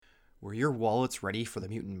Were your wallets ready for the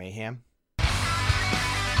mutant mayhem?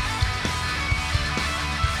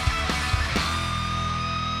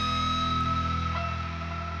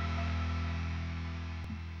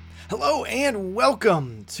 Hello and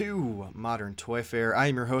welcome to Modern Toy Fair. I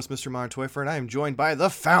am your host, Mr. Modern Toy Fair, and I am joined by the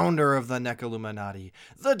founder of the NECA Illuminati,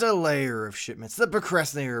 the delayer of shipments, the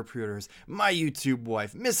procrastinator of pre-orders, my YouTube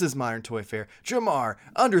wife, Mrs. Modern Toy Fair, Jamar_Games.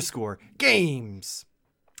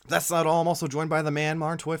 That's not all. I'm also joined by the man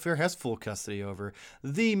Modern Toy Fair has full custody over,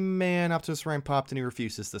 the man Optimus Prime popped and he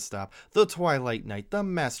refuses to stop, the Twilight Knight, the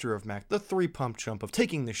master of Mac, the three-pump chump of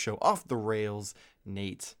taking the show off the rails,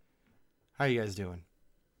 Nate. How you guys doing?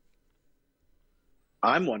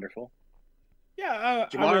 I'm wonderful. Yeah,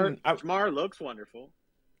 Jamar looks wonderful.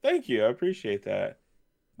 Thank you. I appreciate that.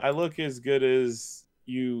 I look as good as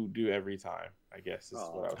you do every time, I guess is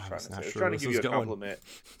what I was trying to say. I was trying to give you a compliment.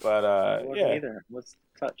 But yeah. Either. I was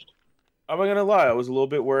touched. I'm not going to lie. I was a little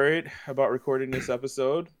bit worried about recording this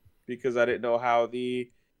episode because I didn't know how the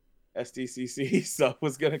SDCC stuff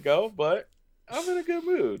was going to go, but I'm in a good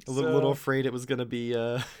mood. A little afraid it was going to be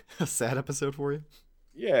a sad episode for you?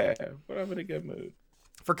 Yeah, but I'm in a good mood.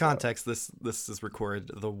 For context, this is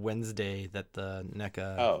recorded the Wednesday that the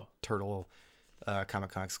NECA Turtle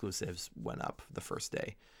Comic-Con exclusives went up the first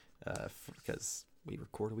day, because we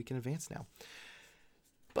record a week in advance now.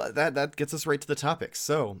 But that gets us right to the topic.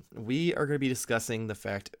 So we are going to be discussing the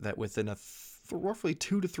fact that within a roughly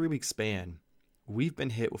 2 to 3 week span, we've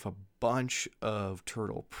been hit with a bunch of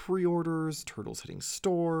Turtle pre-orders, Turtles hitting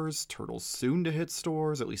stores, Turtles soon to hit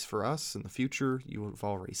stores, at least for us. In the future, you have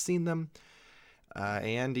already seen them.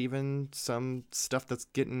 And even some stuff that's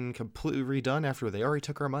getting completely redone after they already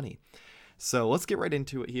took our money. So let's get right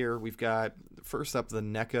into it here. We've got, first up, the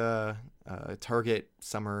NECA Target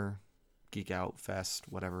Summer Geek Out Fest,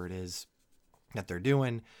 whatever it is that they're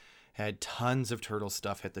doing. Had tons of Turtle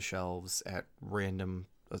stuff hit the shelves at random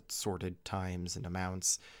assorted times and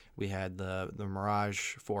amounts. We had the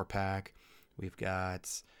Mirage 4-pack. We've got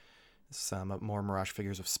some more Mirage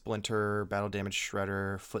figures of Splinter, Battle Damage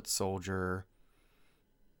Shredder, Foot Soldier.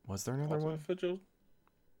 Was there another one?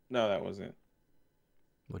 No, that wasn't.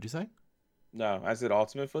 What'd you say? No, I said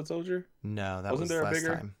Ultimate Foot Soldier. No, that wasn't there last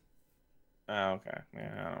time. Oh, okay.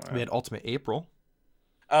 Yeah, I don't know. We had Ultimate April.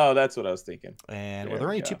 Oh, that's what I was thinking. And were there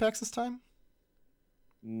any 2-packs this time?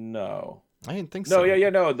 No. I didn't think so. No,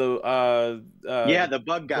 no. The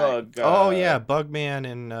bug guy. Bugman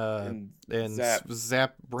and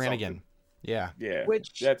Zap Brannigan. Yeah.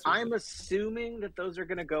 Which I'm assuming that those are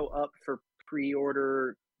going to go up for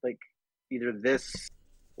pre-order, like either this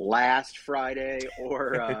last Friday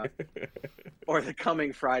or or the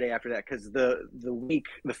coming Friday after that, because the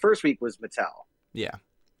first week was Mattel. Yeah.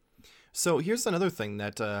 So here's another thing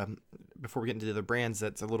that before we get into the other brands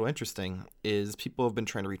that's a little interesting is people have been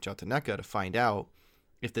trying to reach out to NECA to find out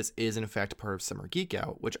if this is in fact part of Summer Geek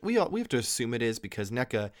Out, which we have to assume it is because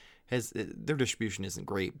NECA has their distribution isn't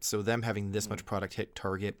great. So them having this much product hit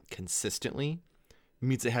Target consistently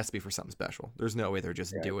means it has to be for something special. There's no way they're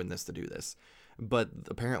just doing this to do this. But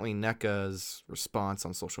apparently NECA's response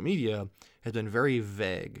on social media has been very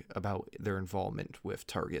vague about their involvement with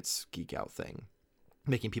Target's Geek Out thing,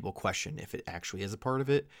 making people question if it actually is a part of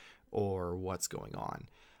it or what's going on.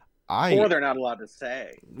 Or they're not allowed to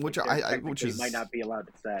say. Which might not be allowed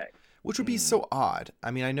to say. Which would be so odd. I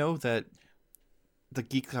mean, I know that the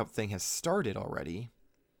Geek Out thing has started already.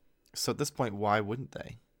 So at this point, why wouldn't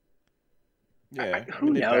they? Yeah,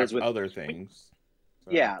 who knows with other things.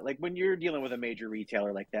 So. Yeah, like when you're dealing with a major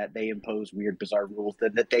retailer like that, they impose weird, bizarre rules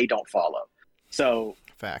that they don't follow. So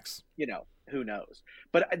facts. Who knows?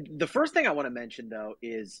 But the first thing I want to mention, though,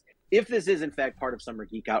 is if this is in fact part of Summer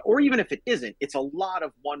Geek Out, or even if it isn't, it's a lot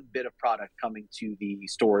of one bit of product coming to the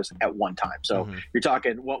stores at one time. So you're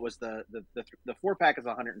talking, what was the 4-pack is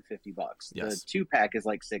 $150. Yes. The 2-pack is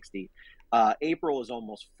like $60. April is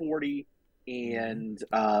almost $40. And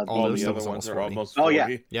all the other ones are almost $40. Oh yeah,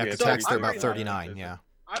 because tax they're about $39. Yeah,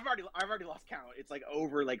 I've already lost count. It's like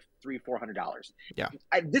over like $300-400. Yeah,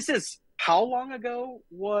 this is how long ago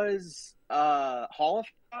was Holophon?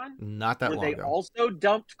 Not that long ago. They also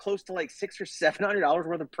dumped close to like $600 or $700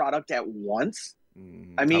 worth of product at once.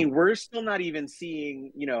 I mean, we're still not even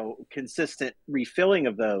seeing consistent refilling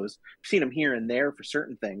of those. We've seen them here and there for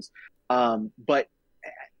certain things, but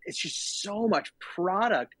it's just so much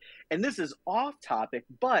product. And this is off topic,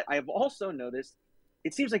 but I have also noticed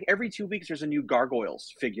it seems like every 2 weeks there's a new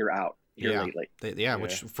Gargoyles figure out here lately.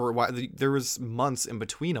 Which for a while there was months in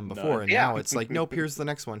between them before, and now it's like, nope, here's the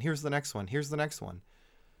next one, here's the next one, here's the next one.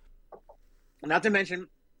 Not to mention,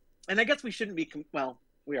 and I guess we shouldn't be,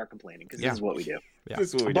 We are complaining because this is what we do. Yeah.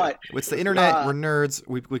 This is what we do. It's the internet. We're nerds.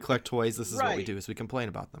 We collect toys. This is what we do. Is we complain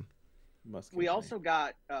about them. We also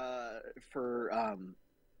got for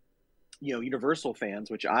Universal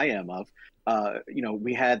fans, which I am of.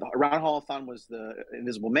 We had around Haulathon was the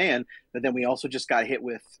Invisible Man, but then we also just got hit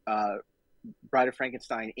with Bride of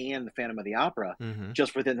Frankenstein and the Phantom of the Opera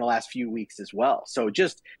just within the last few weeks as well. So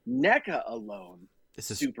just NECA alone, this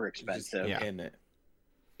is super expensive. Isn't it?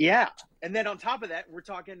 Yeah. And then on top of that, we're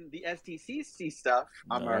talking the SDCC stuff.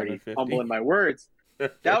 I'm already fumbling my words.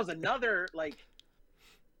 That was another, when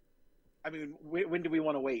do we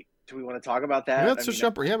want to wait? Do we want to talk about that? Let's just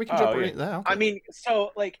jump. Yeah, we can jump right now. Okay.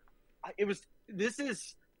 This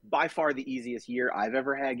is by far the easiest year I've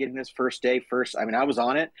ever had getting this first day. I was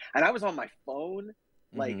on it, and I was on my phone,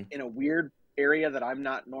 in a weird area that I'm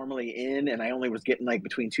not normally in, and I only was getting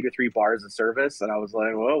between 2 to 3 bars of service, and I was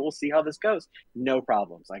like, well, we'll see how this goes. No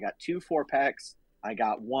problems. I got 2 4-packs, I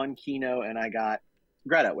got 1 Kino, and I got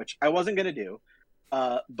Greta, which I wasn't going to do,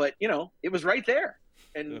 but it was right there,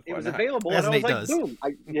 and it was available, and I was like, boom.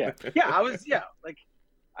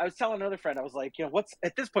 I was telling another friend, I was like, what's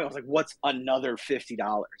at this point? I was like, what's another $50?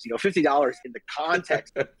 $50 in the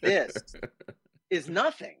context of this is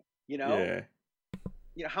nothing. Yeah.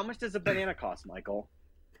 How much does a banana cost, Michael?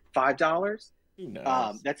 $5?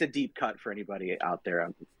 That's a deep cut for anybody out there.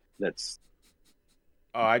 That's.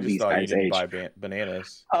 Oh, I just thought you didn't buy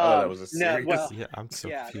bananas. I thought that was a serious. I'm so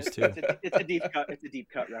confused too. It's a deep cut. It's a deep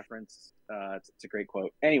cut reference. It's a great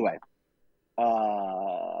quote. Anyway.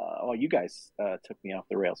 You guys took me off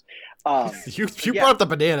the rails. You brought up the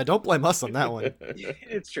banana. Don't blame us on that one.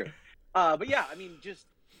 It's true. But yeah,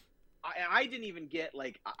 I didn't even get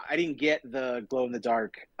I didn't get the glow in the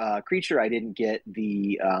dark creature. I didn't get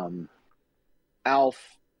the Alf.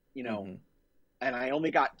 And I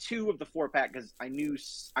only got 2 of the 4-pack because I knew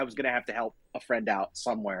I was gonna have to help a friend out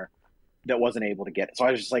somewhere that wasn't able to get it. So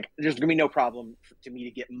I was just like, there's gonna be no problem to me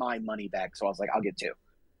to get my money back. So I was like, I'll get 2.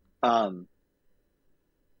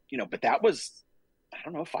 But that was, I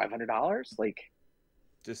don't know, $500,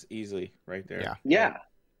 just easily right there. Yeah.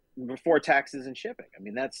 Before taxes and shipping.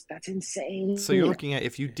 That's insane. So you're looking at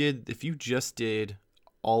if you just did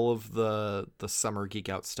all of the summer geek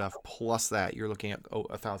out stuff plus that, you're looking at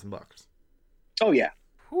 $1,000. Oh yeah.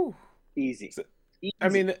 Whew. Easy. So,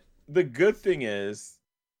 easy. The good thing is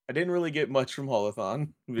I didn't really get much from Haulathon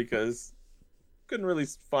because couldn't really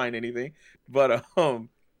find anything, but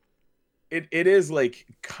it is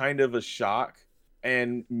kind of a shock,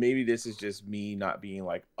 and maybe this is just me not being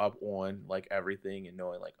up on everything and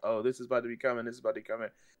knowing oh, this is about to be coming, this is about to be coming,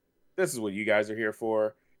 this is what you guys are here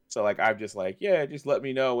for. So I'm just just let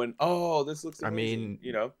me know when this looks amazing.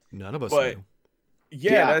 None of us knew.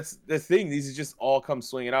 Yeah, that's the thing. These just all come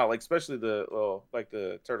swinging out, especially the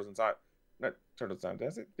Turtles in Time, not Turtles in Time.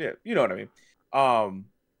 That's it. Yeah, you know what I mean.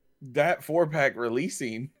 That 4-pack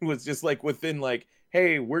releasing was just within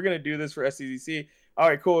hey, we're gonna do this for SCCC. All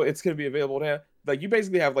right, cool. It's gonna be available now. You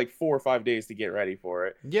basically have 4 or 5 days to get ready for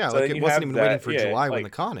it. Yeah, so it wasn't even waiting for July when the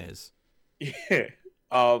con is. Yeah.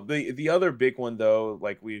 The other big one though,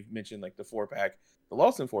 we've mentioned, the 4-pack, the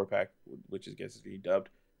Lawson 4-pack, which I guess is being dubbed.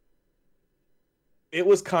 It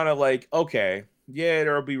was kind of okay, yeah,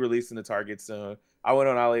 it'll be released in the Target soon. I went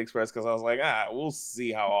on AliExpress because I was like, we'll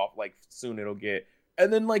see how soon it'll get.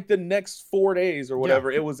 And then the next 4 days or whatever,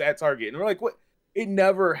 it was at Target, and we're like, what? It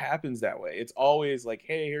never happens that way. It's always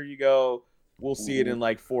hey, here you go. We'll see it in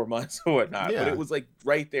 4 months or whatnot. Yeah. But it was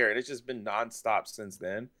right there, and it's just been nonstop since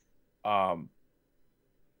then. I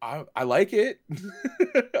like it.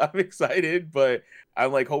 I'm excited, but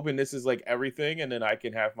I'm hoping this is everything, and then I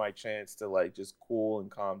can have my chance to just cool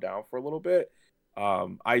and calm down for a little bit.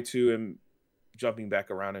 I too am jumping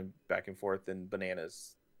back around and back and forth in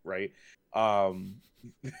bananas, right?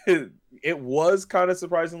 It was kind of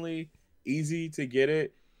surprisingly easy to get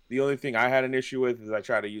it. The only thing I had an issue with is I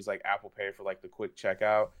tried to use Apple Pay for the quick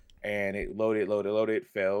checkout, and it loaded,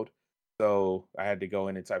 failed. So I had to go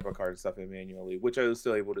in and type a card and stuff in manually, which I was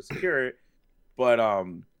still able to secure it. But I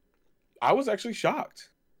was actually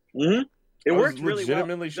shocked. Mm-hmm. It worked really well.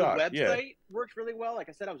 Legitimately shocked. The website worked really well. Like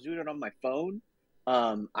I said, I was doing it on my phone.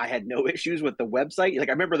 I had no issues with the website. I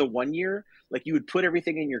remember the one year, you would put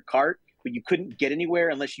everything in your cart, but you couldn't get anywhere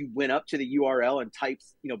unless you went up to the URL and typed,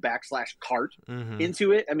 /cart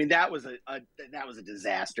into it. That was a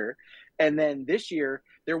disaster. And then this year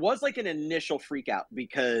there was an initial freak out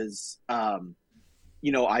because, I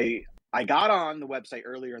got on the website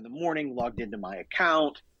earlier in the morning, logged into my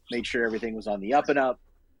account, made sure everything was on the up and up.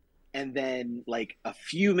 And then a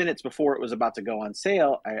few minutes before it was about to go on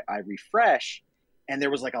sale, I refresh, and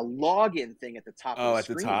there was a login thing at the top of the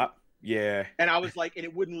screen. At the top? Yeah. And I was like, and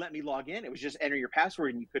it wouldn't let me log in. It was just enter your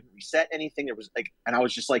password and you couldn't reset anything. There was like, and I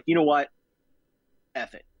was just like, you know what?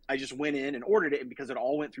 F it. I just went in and ordered it, and because it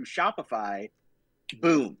all went through Shopify,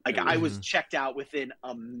 boom. Like I was checked out within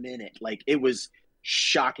a minute. Like it was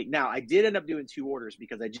shocking. Now I did end up doing 2 orders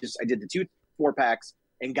because I did the 2 4-packs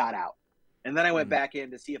and got out. And then I went back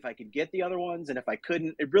in to see if I could get the other ones. And if I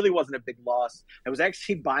couldn't, it really wasn't a big loss. I was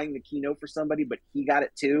actually buying the Keynote for somebody, but he got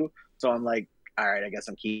it too. So I'm like, all right, I guess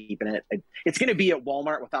I'm keeping it. It's going to be at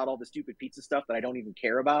Walmart without all the stupid pizza stuff that I don't even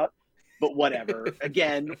care about. But whatever.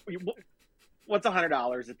 Again, what's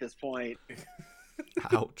 $100 at this point?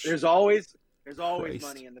 Ouch. There's always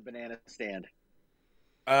money in the banana stand.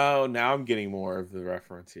 Oh, now I'm getting more of the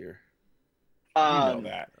reference here. You know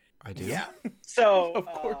that. I do. Yeah. So of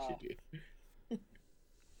course you do.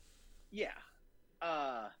 Yeah.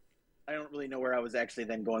 I don't really know where I was actually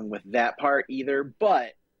then going with that part either,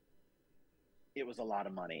 but it was a lot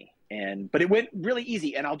of money. But it went really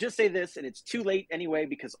easy. And I'll just say this, and it's too late anyway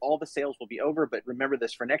because all the sales will be over. But remember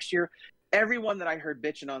this for next year. Everyone that I heard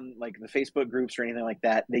bitching on like the Facebook groups or anything like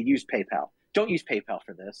that, they use PayPal. Don't use PayPal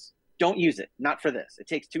for this. Don't use it. Not for this. It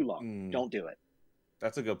takes too long. Don't do it.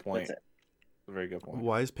 That's a good point. That's it. A very good point.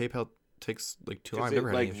 Why is PayPal takes like too long? I've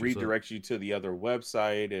never like redirects you to the other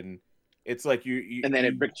website, and it's like you and then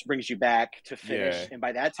it brings you back to finish. Yeah. And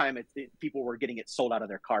by that time, people were getting it sold out of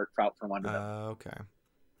their cart out from under them. Okay.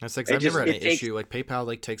 That's like I've never had an issue. Like PayPal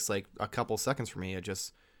like takes like a couple seconds for me. It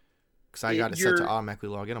just because I got it set to automatically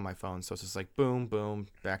log in on my phone, so it's just like boom, boom,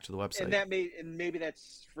 back to the website. And maybe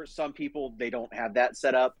that's for some people they don't have that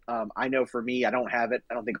set up. I know for me, I don't have it.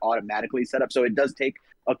 I don't think automatically set up, so it does take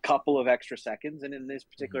a couple of extra seconds. And in this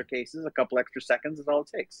particular cases, a couple extra seconds is all it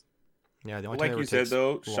takes. Yeah, the only like time you said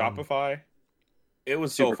though, long. Shopify, it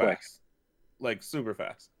was super so fast, like super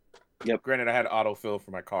fast. Yep. Granted, I had autofill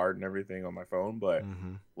for my card and everything on my phone, but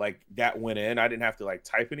like that went in. I didn't have to like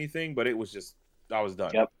type anything, but it was just I was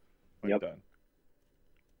done. Yep. Done.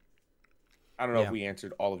 I don't know if we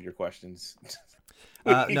answered all of your questions.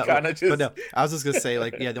 No, but no, I was just gonna say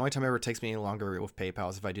like the only time it ever takes me any longer with PayPal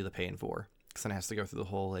is if I do the pay in 4, because then it has to go through the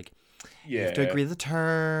whole like you have to agree to the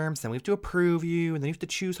terms, then we have to approve you, and then you have to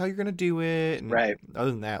choose how you're gonna do it. And right. Other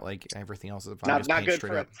than that, like everything else is not good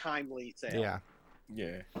for a timely sale.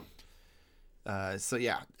 Yeah. So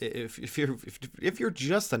yeah, if you're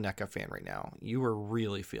just a NECA fan right now, you are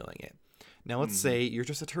really feeling it. Now let's say you're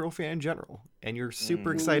just a Turtle fan in general, and you're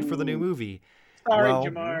super excited for the new movie. Sorry,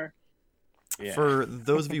 Jamar. Yeah. For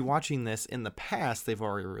those of you watching this in the past, they've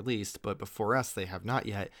already released, but before us, they have not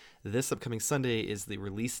yet. This upcoming Sunday is the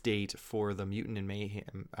release date for the Mutant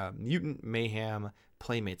Mayhem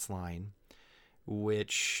Playmates line,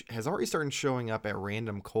 which has already started showing up at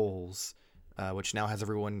random Kohl's, which now has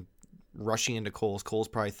everyone rushing into Kohl's. Kohl's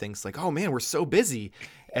probably thinks like, "Oh man, we're so busy,"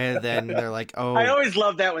 and then they're like, "Oh." I always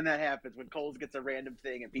love that when that happens, when Kohl's gets a random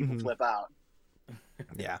thing and people flip out.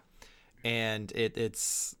 Yeah, and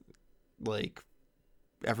it's like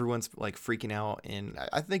everyone's like freaking out, and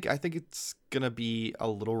I think it's gonna be a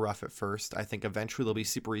little rough at first. I think eventually they'll be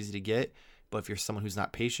super easy to get, but if you're someone who's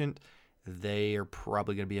not patient, they are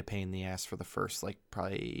probably gonna be a pain in the ass for the first like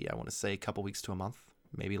probably I want to say a couple weeks to a month,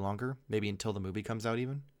 maybe longer, maybe until the movie comes out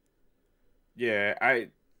even. Yeah,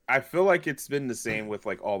 I feel like it's been the same with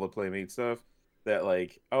like all the Playmate stuff, that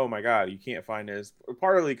like, oh my god, you can't find this.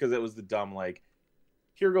 Partly because it was the dumb like,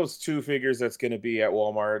 here goes 2 figures that's going to be at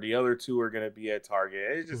Walmart, the other 2 are going to be at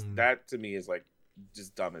Target. It's just that to me is like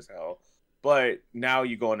just dumb as hell. But now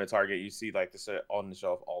you go into Target, you see like the set on the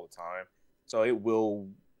shelf all the time, so it will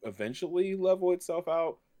eventually level itself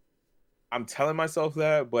out. I'm telling myself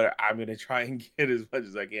that, but I'm going to try and get as much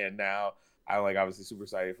as I can now. I'm like obviously super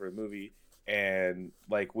excited for the movie. And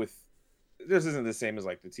like with this isn't the same as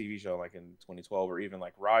like the TV show like in 2012 or even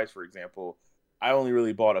like Rise, for example. I only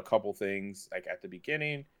really bought a couple things like at the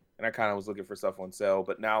beginning, and I kind of was looking for stuff on sale.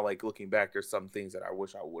 But now like looking back, there's some things that I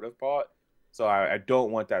wish I would have bought. So I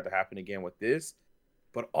don't want that to happen again with this.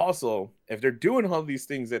 But also, if they're doing all these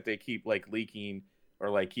things that they keep like leaking or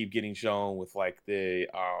like keep getting shown with like the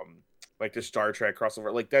Star Trek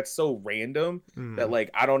crossover, like that's so random that like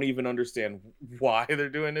I don't even understand why they're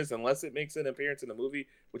doing this unless it makes an appearance in the movie,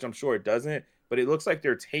 which I'm sure it doesn't. But it looks like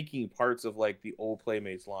they're taking parts of like the old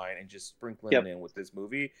Playmates line and just sprinkling it in with this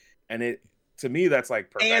movie, and it to me that's like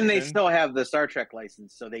perfection. And they still have the Star Trek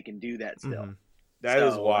license, so they can do that still. That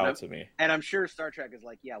is wild to me. And I'm sure Star Trek is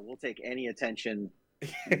like, yeah, we'll take any attention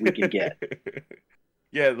we can get.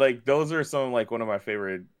 Yeah, like those are some like one of my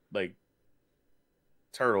favorite like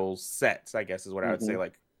Turtles sets, I guess is what I would say,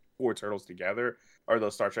 like 4 Turtles together are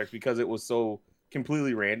those Star Treks, because it was so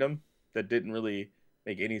completely random that didn't really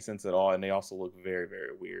make any sense at all, and they also look very, very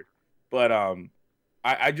weird. But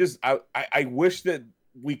I wish that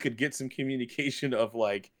we could get some communication of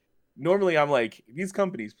like, normally I'm like, these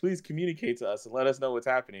companies, please communicate to us and let us know what's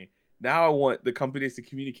happening. Now I want the companies to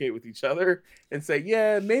communicate with each other and say,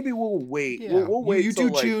 yeah, maybe we'll wait. Yeah. We'll wait. You till,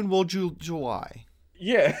 do like, June, we'll do July.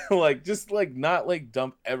 Yeah, like just like not like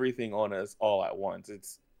dump everything on us all at once.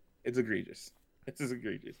 It's egregious. It's just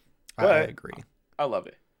egregious. But I agree. I love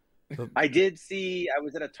it. I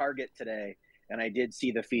was at a Target today and I did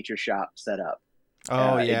see the feature shop set up.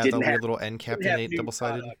 Oh yeah, the weird little end cap they made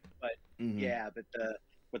double-sided. But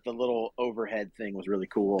but the little overhead thing was really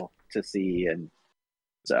cool to see, and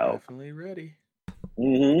so definitely ready.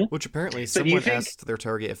 Mm-hmm. Which apparently someone asked their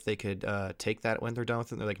Target if they could take that when they're done with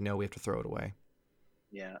it. And they're like, no, we have to throw it away.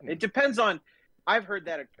 Yeah, it depends on. I've heard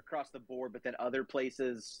that across the board, but then other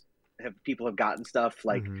places people have gotten stuff.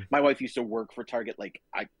 Like my wife used to work for Target like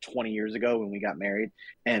 20 years ago when we got married,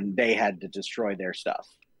 and they had to destroy their stuff.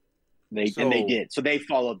 And they did. So they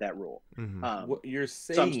followed that rule. What you're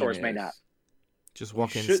saying, some stores may not. Just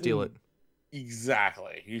walk in and steal it.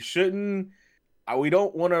 Exactly. You shouldn't. We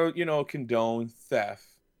don't want to, condone theft.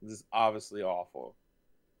 This is obviously awful.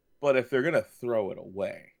 But if they're gonna throw it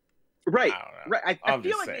away, right, I don't know. right. I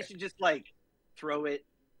feel like they should just like throw it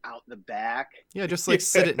out the back. Yeah, just like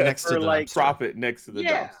sit it next to the dumpster. Prop it next to the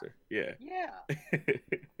dumpster. Yeah. Yeah.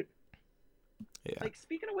 Like,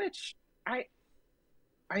 speaking of which, I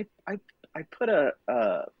put a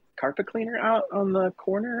carpet cleaner out on the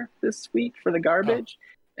corner this week for the garbage,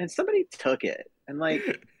 and somebody took it. And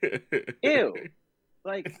like, ew.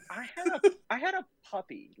 Like I had a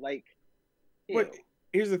puppy. Like, ew. But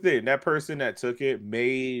here's the thing: that person that took it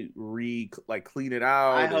may clean it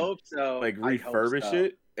out. I hope so. Like refurbish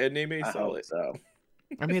it, and they may sell it. So.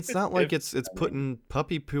 I mean, it's not like it's putting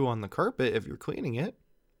puppy poo on the carpet if you're cleaning it.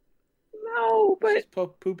 No, but it's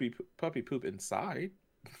puppy poop inside.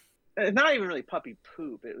 It's not even really puppy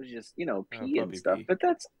poop. It was just pee and stuff. Pee. But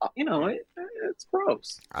that's it's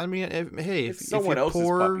gross. I mean, if someone you're else's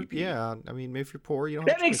poor, puppy pee. Yeah. I mean, if you're poor, you don't.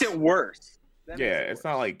 That makes it worse. It's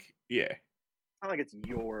not like It's not like it's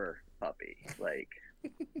your puppy. Like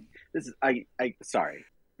this is sorry.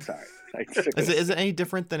 Is it any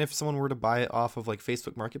different than if someone were to buy it off of like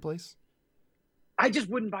Facebook Marketplace? I just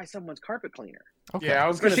wouldn't buy someone's carpet cleaner. Okay. Yeah, I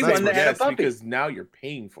was going to say yes, because now you're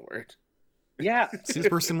paying for it. Yeah. See, this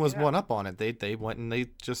person was one up on it. They went and they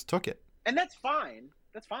just took it. And that's fine.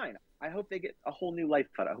 That's fine. I hope they get a whole new life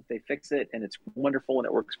cut. I hope they fix it and it's wonderful and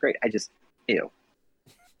it works great. I just, ew.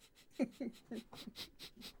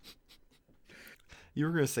 You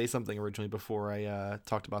were going to say something originally before I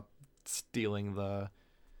talked about stealing the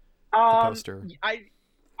poster. I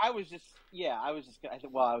was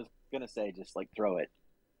going to say just like throw it,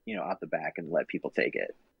 out the back and let people take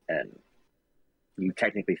it. And you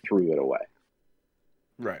technically threw it away.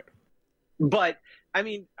 Right. But I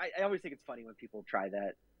mean, I always think it's funny when people try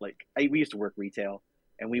that. Like we used to work retail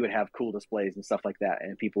and we would have cool displays and stuff like that.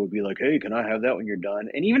 And people would be like, hey, can I have that when you're done?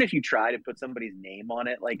 And even if you try to put somebody's name on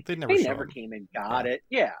it, like they never came and got it.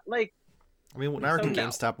 Yeah. Like, I mean, when I worked at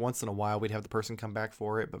GameStop, once in a while, we'd have the person come back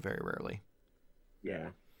for it, but very rarely. Yeah.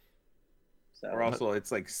 So, or also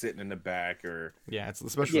it's like sitting in the back or it's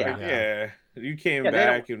especially you came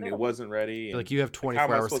back and it wasn't ready. Like you have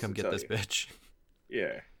 24 hours to come get this bitch.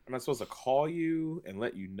 Yeah. Am I supposed to call you and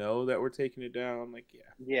let you know that we're taking it down? Like,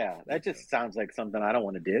 yeah, that just sounds like something I don't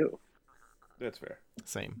want to do. That's fair.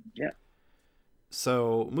 Same. Yeah.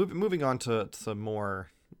 So moving on to some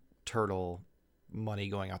more turtle money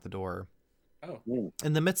going out the door. Oh.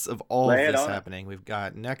 In the midst of all of this happening, we've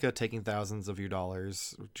got NECA taking thousands of your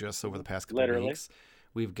dollars just over the past couple of weeks.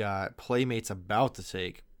 We've got Playmates about to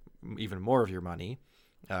take even more of your money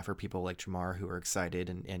for people like Jamar who are excited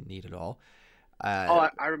and need it all.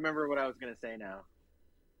 I remember what I was going to say now.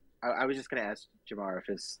 I was just going to ask Jamar if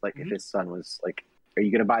his son was like, are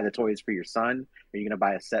you going to buy the toys for your son? Are you going to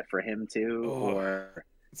buy a set for him too? Or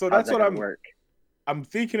so that's what I'm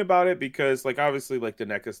thinking about it because like obviously like the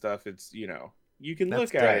NECA stuff, it's you can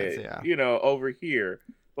look at it over here,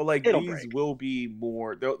 but like these will be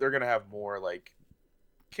more. They're gonna have more like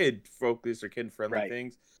kid focused or kid friendly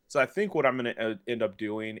things. So I think what I'm gonna end up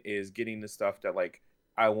doing is getting the stuff that like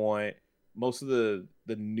I want. Most of the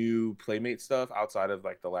new Playmate stuff outside of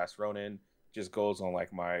like the Last Ronin just goes on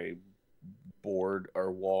like my board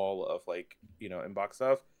or wall of like inbox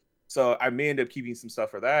stuff. So I may end up keeping some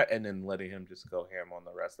stuff for that and then letting him just go ham on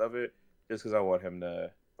the rest of it, just because I want him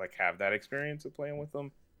to like have that experience of playing with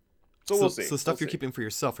them. So we'll see. So stuff you're keeping for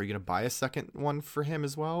yourself, are you gonna buy a second one for him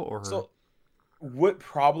as well, or? So what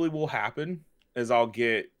probably will happen is I'll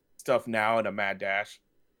get stuff now in a mad dash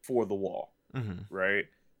for the wall, right?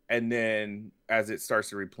 and then as it starts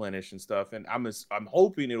to replenish and stuff, and I'm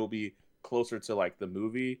hoping it'll be closer to like the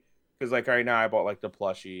movie, because like right now I bought like the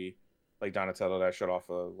plushie, like Donatello that I showed off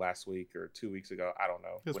last week or 2 weeks ago. I don't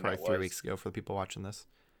know. It was probably 3 weeks ago for the people watching this.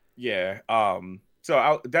 Yeah.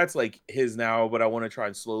 That's like his now, but I want to try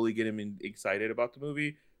and slowly get him excited about the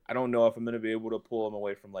movie. I don't know if I'm going to be able to pull him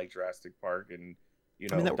away from like Jurassic Park and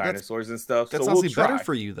dinosaurs and stuff. That's so honestly better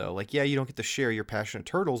for you though. Like, yeah, you don't get to share your passion of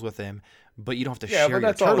turtles with him, but you don't have to share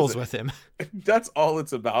your turtles with him. That's all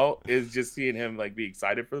it's about, is just seeing him like be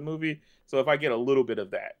excited for the movie. So if I get a little bit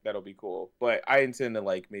of that, that'll be cool. But I intend to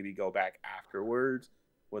like maybe go back afterwards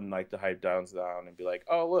when like the hype downs down and be like,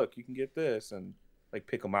 oh look, you can get this, and like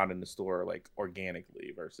pick them out in the store like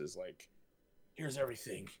organically versus like, here's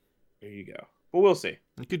everything, here you go. But we'll see.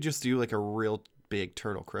 You could just do like a real big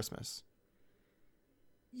turtle Christmas.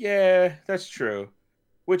 Yeah, that's true.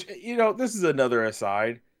 Which, this is another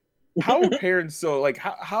aside. How are parents so like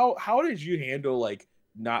how did you handle like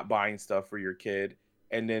not buying stuff for your kid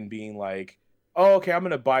and then being like, oh, okay, I'm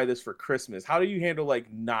gonna buy this for Christmas? How do you handle like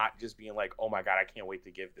not just being like, oh my god, I can't wait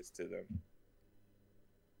to give this to them?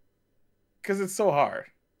 Because it's so hard.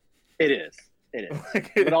 It is.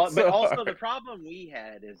 But also the problem we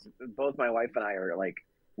had is both my wife and I are like,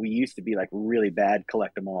 we used to be like really bad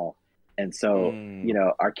collect them all. And so,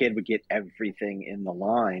 our kid would get everything in the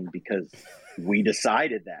line because we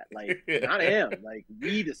decided that. Like, not him. Like,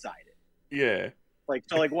 we decided. Yeah. Like,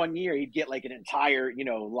 so like one year he'd get like an entire,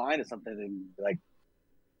 line of something and be like,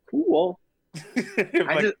 cool.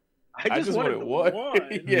 I just wanted one.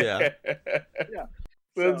 Yeah.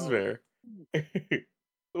 That's fair.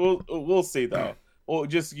 We'll see though. Well,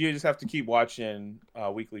 you just have to keep watching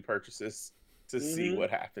weekly purchases to see what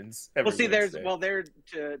happens. Well, see, there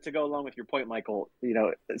to go along with your point, Michael.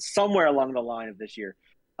 Somewhere along the line of this year,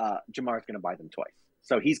 Jamar's going to buy them twice,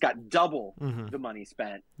 so he's got double the money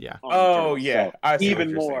spent. Yeah. Oh yeah, so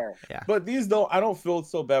even more. Saying. Yeah. But these I don't feel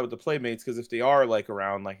so bad with the Playmates, because if they are like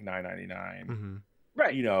around like $9.99,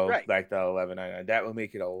 right? Like the $11.99, that will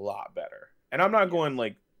make it a lot better. And I'm not going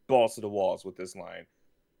like balls to the walls with this line.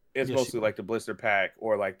 It's mostly like the blister pack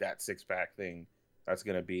or like that 6-pack thing. That's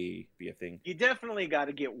gonna be a thing. You definitely got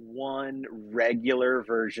to get one regular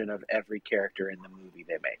version of every character in the movie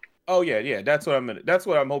they make. Oh yeah. That's what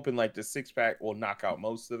I'm hoping. Like the 6-pack will knock out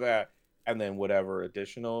most of that, and then whatever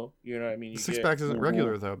additional, you know what I mean. The 6-pack isn't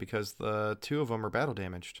regular though, because the 2 of them are battle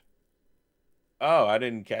damaged. Oh, I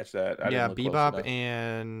didn't catch that. Bebop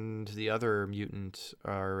and the other mutant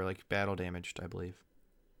are like battle damaged, I believe.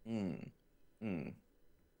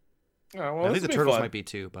 Oh, well, I think the turtles might be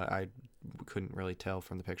too, but I couldn't really tell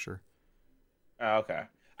from the picture. Oh, okay.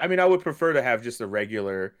 I mean, I would prefer to have just a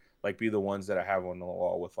regular, like, be the ones that I have on the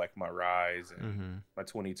wall with like my Rise and my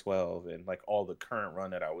 2012 and like all the current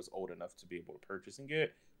run that I was old enough to be able to purchase and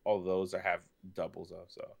get. All of those I have doubles of,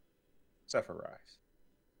 so except for Rise.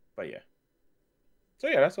 But yeah. So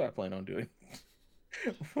yeah, that's what I plan on doing.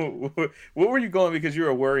 What were you going? Because you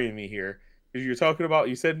were worrying me here. Because you said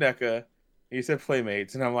NECA. You said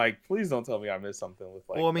Playmates, and I'm like, please don't tell me I missed something with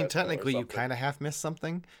like. Well, I mean, technically, you kind of have missed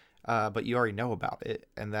something, but you already know about it,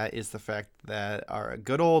 and that is the fact that our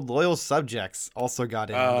good old loyal subjects also got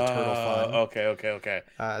in the Turtle Fun. Okay.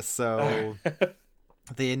 So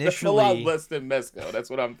they initially a lot less than Mezco. That's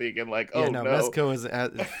what I'm thinking. Like, no. Mezco is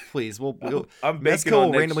please. I'm Mezco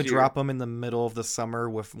will randomly drop them in the middle of the summer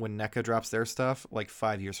when NECA drops their stuff, like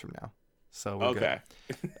 5 years from now. So we're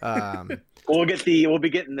good. We'll be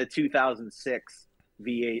getting the 2006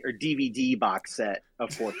 VA or DVD box set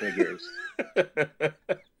of 4 figures.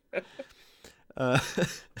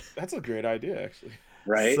 That's a great idea, actually.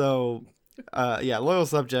 Right. So, loyal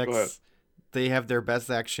subjects. They have their best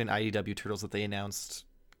action IDW turtles that they announced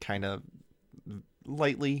kind of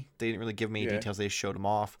lightly. They didn't really give me details. They showed them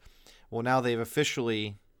off. Well, now they've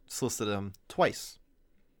officially solicited them twice.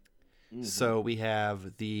 So we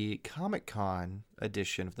have the Comic-Con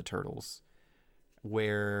edition of the Turtles,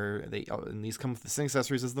 where and these come with the same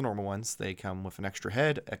accessories as the normal ones. They come with an extra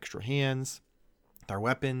head, extra hands, their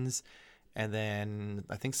weapons, and then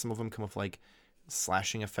I think some of them come with like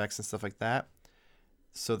slashing effects and stuff like that.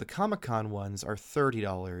 So the Comic-Con ones are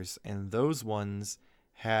 $30, and those ones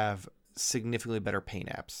have significantly better paint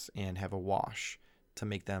apps and have a wash to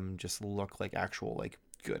make them just look like actual like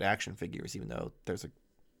good action figures, even though there's a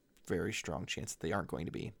very strong chance that they aren't going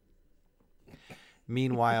to be.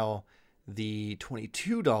 Meanwhile, the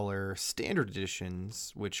 $22 standard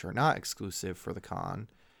editions, which are not exclusive for the con,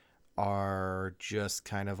 are just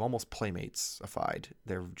kind of almost Playmates-ified.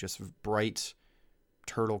 They're just bright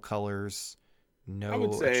turtle colors, no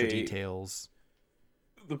extra details.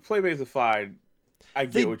 The Playmates-ified I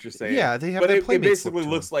get what you're saying. Yeah, they have. But it basically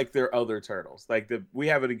looks like they're other turtles. Like we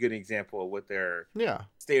have a good example of what their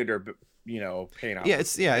standard, paint off. Yeah,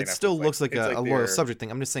 it still looks like a loyal subject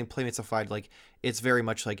thing. I'm just saying, Playmatesified, like it's very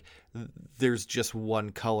much like there's just one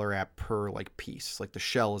color at per like piece. Like the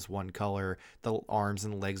shell is one color, the arms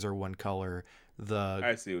and legs are one color,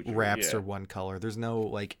 the wraps are one color. There's no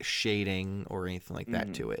like shading or anything like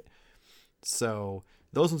that to it. So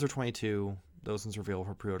those ones are 22. Those ones are available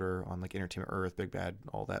for pre-order on like Entertainment Earth, Big Bad,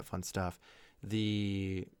 all that fun stuff.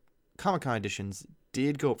 The Comic-Con editions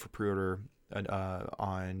did go up for pre-order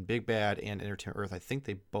on Big Bad and Entertainment Earth. I think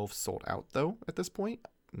they both sold out though at this point.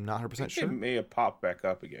 I'm not 100% sure. They may have popped back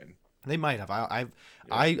up again. They might have.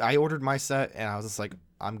 I ordered my set and I was just like,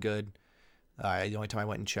 I'm good. The only time I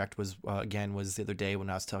went and checked was the other day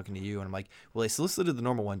when I was talking to you, and I'm like, well, they solicited the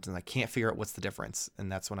normal ones and I can't figure out what's the difference.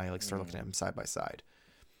 And that's when I like started looking at them side by side.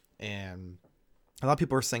 And a lot of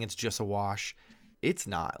people are saying it's just a wash. It's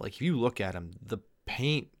not. Like if you look at them, the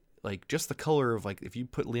paint, like just the color of like if you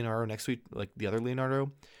put Leonardo next to like the other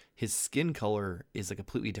Leonardo, his skin color is a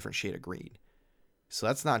completely different shade of green. So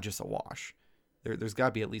that's not just a wash. There's got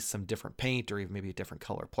to be at least some different paint or even maybe a different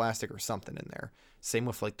color plastic or something in there. Same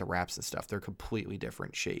with like the wraps and stuff. They're completely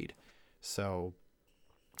different shade. So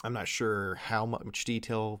I'm not sure how much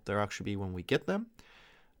detail there actually be when we get them.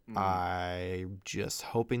 I'm just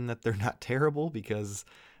hoping that they're not terrible because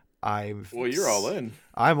you're all in.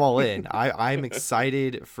 I'm all in. I'm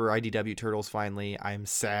excited for IDW Turtles finally. I'm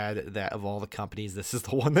sad that of all the companies, this is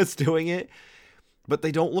the one that's doing it. But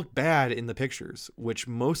they don't look bad in the pictures, which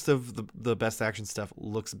most of the best action stuff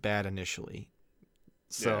looks bad initially.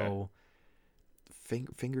 So,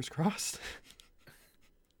 fingers crossed.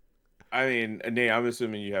 I mean, Nate, I'm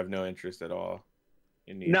assuming you have no interest at all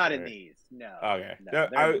in these. Not in these, no.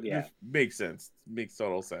 Okay, makes sense. Makes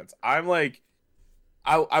total sense. I'm like,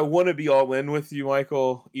 I want to be all in with you,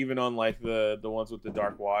 Michael, even on like the ones with the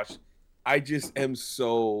dark wash. I just am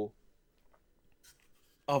so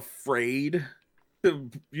afraid.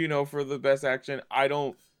 For the best action, I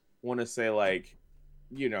don't want to say like,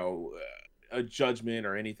 a judgment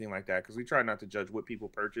or anything like that because we try not to judge what people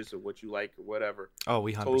purchase or what you like or whatever. Oh,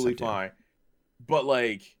 we 100% totally do. Fine. But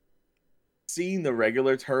like seeing the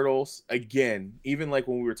regular turtles again, even like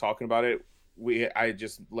when we were talking about it, I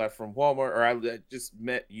just left from Walmart, or I just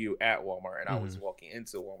met you at Walmart, and I was walking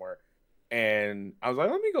into Walmart, and I was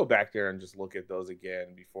like, let me go back there and just look at those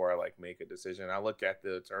again before I like make a decision. I look at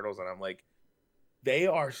the turtles and I'm like, they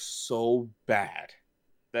are so bad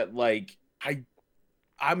that like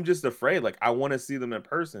I'm just afraid. Like I want to see them in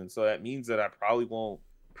person, so that means that I probably won't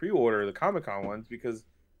pre-order the Comic-Con ones because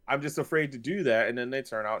I'm just afraid to do that, and then they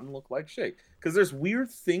turn out and look like shit. Because there's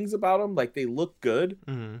weird things about them, like they look good,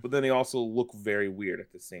 but then they also look very weird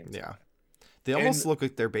at the same time. Yeah, they almost look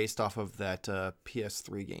like they're based off of that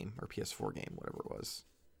PS3 game or PS4 game, whatever it was.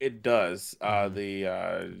 It does.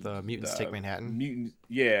 The Mutants Take Manhattan.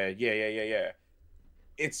 Yeah.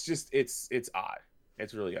 It's just it's odd.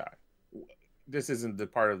 It's really odd. This isn't the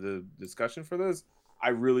part of the discussion for this. I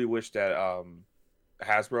really wish that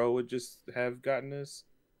Hasbro would just have gotten this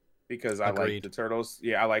because I like the turtles.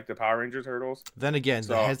 Yeah, I like the Power Ranger turtles. Then again,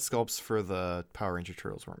 the head sculpts for the Power Ranger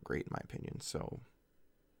turtles weren't great in my opinion. So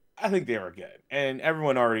I think they were good, and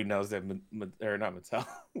everyone already knows that or not Mattel,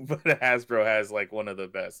 but Hasbro has like one of the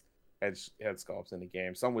best head sculpts in the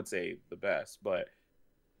game. Some would say the best, but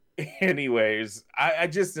anyways, I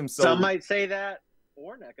just am so. Some might say that,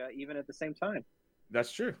 or NECA, even at the same time.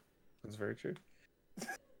 That's true. That's very true.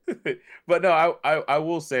 But no, I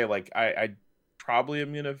will say, like, I probably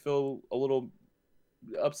am gonna feel a little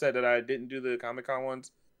upset that I didn't do the Comic-Con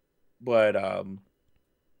ones, but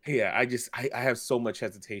yeah, I have so much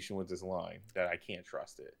hesitation with this line that I can't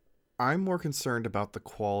trust it. I'm more concerned about the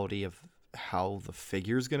quality of how the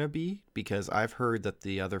figure's gonna be, because I've heard that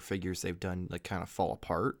the other figures they've done like kind of fall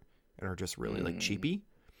apart and are just really like cheapy.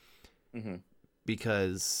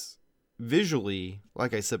 Because visually,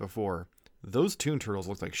 like I said before, those Toon Turtles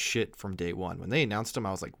looked like shit from day one. When they announced them,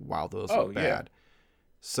 I was like, wow, those look bad.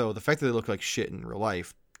 So the fact that they look like shit in real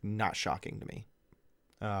life, not shocking to me.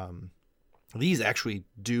 These actually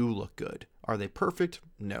do look good. Are they perfect?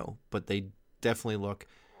 No, but they definitely look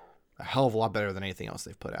a hell of a lot better than anything else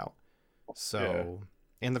they've put out. So,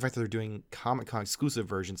 and the fact that they're doing Comic-Con exclusive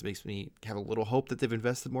versions makes me have a little hope that they've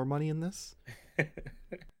invested more money in this.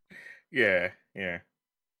 Yeah.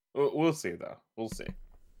 We'll see though. We'll see.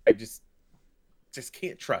 I just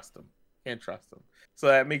can't trust them. So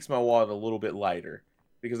that makes my wallet a little bit lighter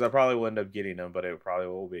because I probably will end up getting them, but it probably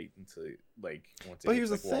will wait until like once. But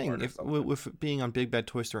here's the thing: if with being on Big Bad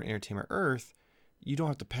Toy Store and Entertainment Earth, you don't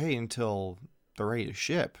have to pay until they're ready to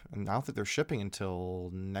ship, and I don't think they're shipping until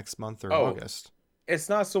next month or August. It's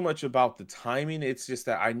not so much about the timing. It's just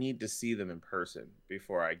that I need to see them in person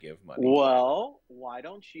before I give money. Well, why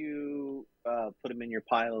don't you put them in your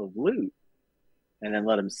pile of loot and then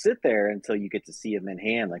let them sit there until you get to see them in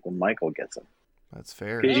hand, like when Michael gets them? That's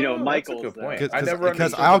fair. Because Michael's that's a good point.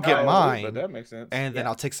 Because I'll get mine, but that makes sense. And then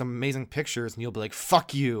I'll take some amazing pictures, and you'll be like,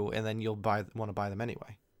 "Fuck you," and then you'll want to buy them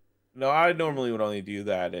anyway. No, I normally would only do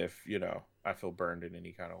that if I feel burned in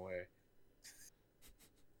any kind of way.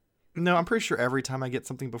 No, I'm pretty sure every time I get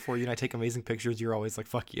something before you and I take amazing pictures, you're always like,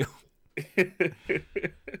 "Fuck you."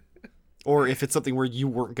 Or if it's something where you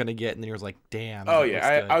weren't gonna get, and then you're like, "Damn." Oh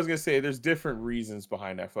yeah, I was gonna say there's different reasons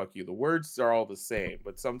behind that. Fuck you. The words are all the same,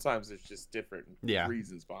 but sometimes there's just different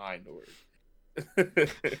reasons behind the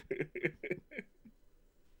word.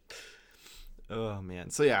 Oh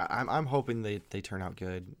man. So yeah, I'm hoping they turn out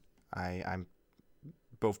good. I'm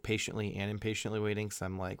both patiently and impatiently waiting. So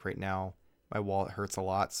I'm like, right now my wallet hurts a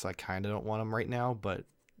lot, so I kind of don't want them right now. But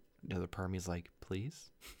the other part of me is like,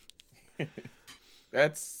 please.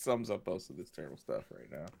 That sums up most of this terrible stuff right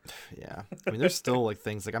now. Yeah. I mean, there's still like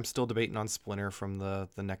things like I'm still debating on Splinter from the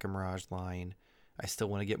NECA Mirage line. I still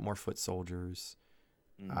want to get more foot soldiers.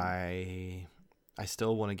 I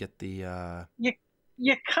still want to get the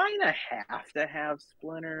You kind of have to have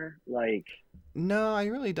Splinter, like. No, I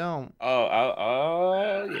really don't.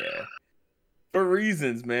 Oh yeah. For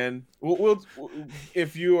reasons, man. We'll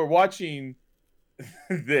if you are watching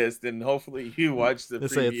this, then hopefully you watched the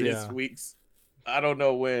previous weeks. I don't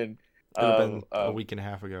know when. It would have been a week and a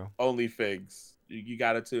half ago. Only Figs. You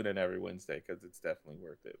got to tune in every Wednesday because it's definitely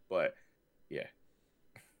worth it. But yeah.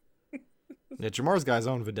 Yeah, Jamar's got his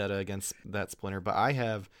own vendetta against that Splinter, but I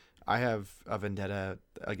have a vendetta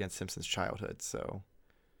against Simpson's childhood. So.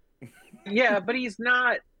 Yeah, but he's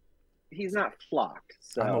not flocked.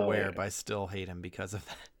 So. I'm aware, but I still hate him because of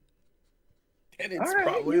that. And it's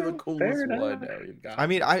probably the coolest one. I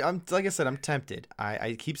mean, I'm like I said, I'm tempted.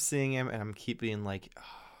 I keep seeing him, and I'm keep being like, oh,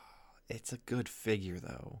 it's a good figure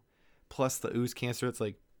though. Plus the ooze cancer, it's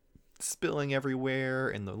like spilling everywhere,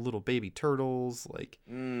 and the little baby turtles. Like,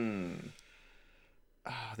 the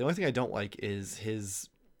only thing I don't like is his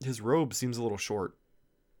robe seems a little short.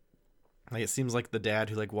 Like, it seems like the dad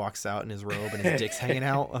who like walks out in his robe and his dick's hanging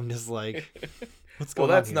out. I'm just like, what's going on?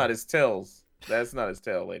 Well, that's not his tails. That's not his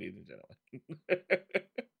tail, ladies and gentlemen.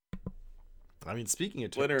 I mean, speaking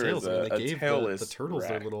of tails, they gave the turtles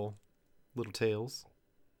their little tails.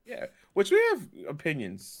 Yeah, which we have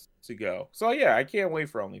opinions to go. So yeah, I can't wait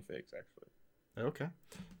for OnlyFigs actually. Okay.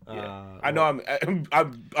 Yeah. I know.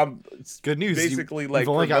 I'm. Good news. Basically, you've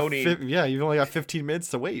only got 15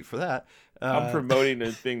 minutes to wait for that. I'm promoting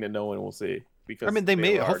a thing that no one will see because I mean,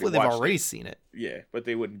 hopefully they've already seen it. Yeah, but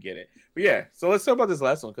they wouldn't get it. But yeah, so let's talk about this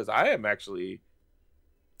last one because I am actually.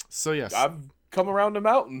 So yes, I've come around the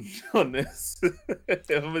mountain on this.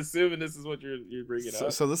 I'm assuming this is what you're bringing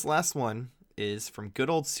up. So this last one is from good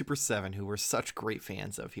old Super 7, who we're such great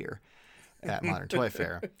fans of here at Modern Toy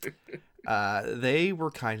Fair. They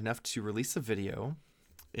were kind enough to release a video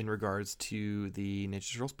in regards to the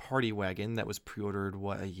Ninja Turtles Party Wagon that was pre-ordered,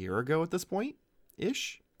 a year ago at this point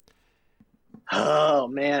ish. Oh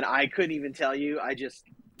man, I couldn't even tell you. I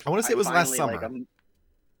want to say it was last summer.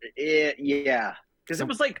 Yeah, because it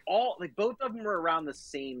was both of them were around the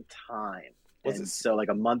same time, so like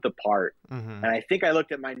a month apart. Mm-hmm. And I think I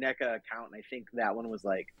looked at my NECA account, and I think that one was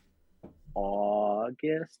like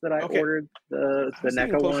August that I ordered the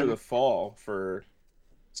NECA one. To the fall for.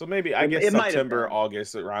 So maybe I guess September,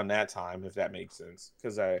 August, around that time, if that makes sense.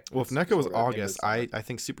 Because if NECA was August, I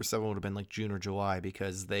think Super 7 would have been like June or July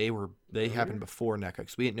because they happened before NECA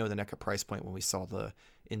because we didn't know the NECA price point when we saw the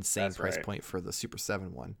insane price point for the Super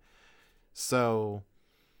 7 one. So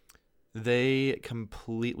they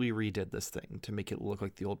completely redid this thing to make it look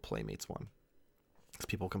like the old Playmates one. Because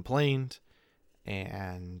people complained,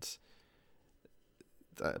 and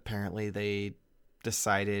apparently they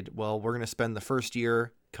decided, well, we're going to spend the first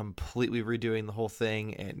year completely redoing the whole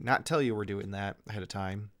thing and not tell you we're doing that ahead of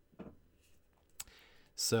time.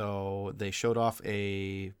 So they showed off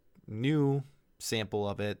a new sample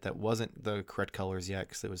of it that wasn't the correct colors yet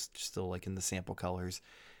because it was still like in the sample colors,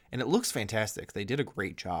 and it looks fantastic. They did a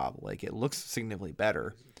great job. Like, it looks significantly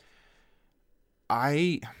better.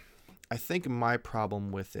 I think my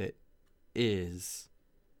problem with it is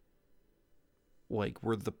like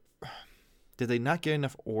did they not get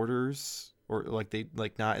enough orders, or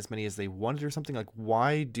not as many as they wanted or something? Like,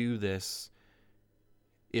 why do this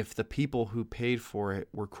if the people who paid for it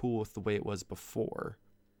were cool with the way it was before?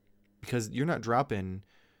 Because you're not dropping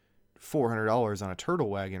 $400 on a turtle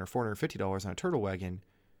wagon or $450 on a turtle wagon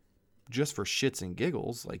just for shits and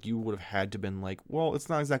giggles, like you would have had to been like, well, it's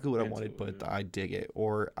not exactly what I wanted, but I dig it,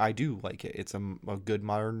 or I do like it. It's a good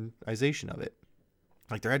modernization of it.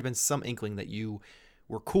 Like there had been some inkling that you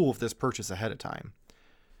were cool with this purchase ahead of time.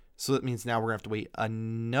 So that means now we're gonna have to wait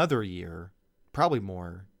another year, probably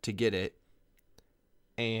more, to get it.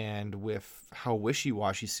 And with how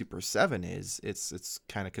wishy-washy Super 7 is, it's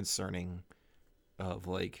kind of concerning of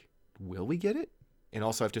like, will we get it? And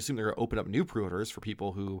also I have to assume they're going to open up new pre-orders for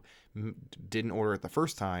people who didn't order it the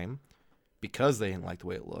first time because they didn't like the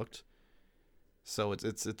way it looked. So it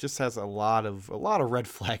just has a lot of red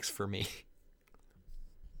flags for me.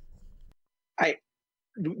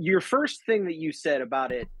 Your first thing that you said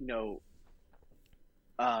about it, it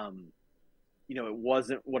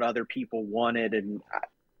wasn't what other people wanted, and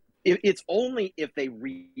it's only if they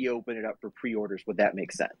reopen it up for pre-orders would that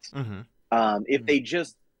make sense. Mm-hmm. If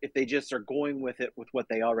they just are going with it with what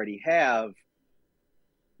they already have,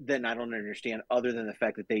 then I don't understand, other than the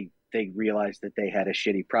fact that they realized that they had a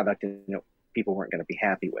shitty product and people weren't going to be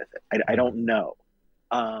happy with it. I don't know.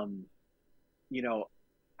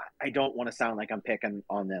 I don't want to sound like I'm picking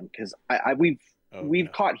on them, because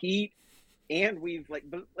we've caught heat, and we've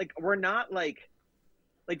we're not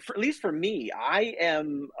at least for me, I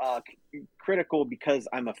am critical because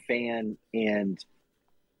I'm a fan and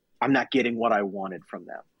I'm not getting what I wanted from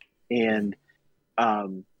them. And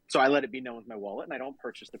so I let it be known with my wallet, and I don't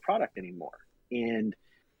purchase the product anymore. And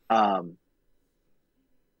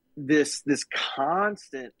this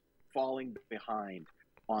constant falling behind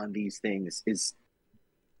on these things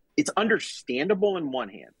it's understandable in one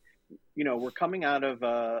hand. We're coming out of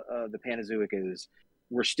the Panazoic ooze.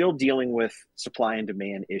 We're still dealing with supply and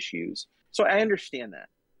demand issues. So I understand that.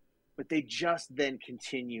 But they just then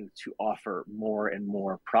continue to offer more and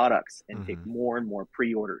more products and take more and more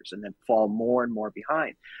pre-orders and then fall more and more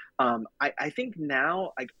behind. I think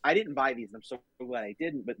now, I didn't buy these, and I'm so glad I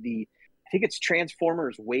didn't, but I think it's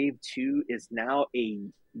Transformers Wave 2 is now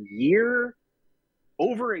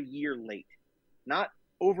over a year late. Not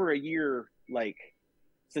over a year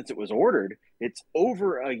since it was ordered. It's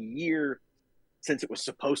over a year since it was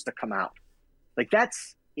supposed to come out.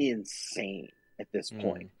 That's insane at this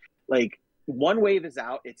point. One wave is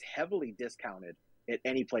out. It's heavily discounted at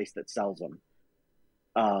any place that sells them.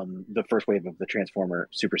 The first wave of the Transformer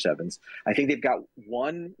Super 7s. I think they've got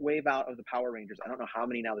one wave out of the Power Rangers. I don't know how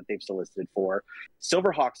many now that they've solicited for.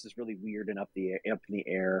 Silverhawks is really weird and up in the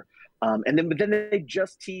air. But then they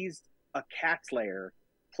just teased a Cat's Lair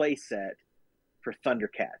playset for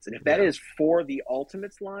Thundercats. And if that is for the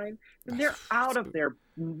Ultimates line, then they're out of there.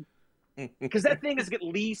 Because that thing is at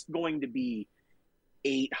least going to be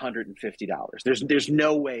 $850. There's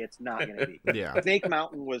no way it's not going to be. Yeah. Snake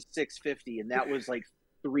Mountain was $650, and that was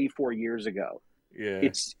 3-4 years ago. Yeah,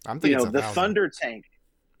 I'm thinking the Thunder Tank.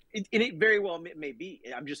 It very well may be.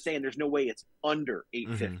 I'm just saying there's no way it's under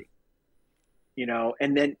 $850.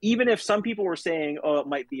 And then even if some people were saying, oh, it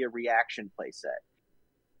might be a reaction playset,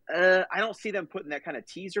 I don't see them putting that kind of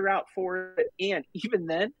teaser out for it. And even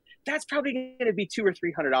then, that's probably going to be $200 or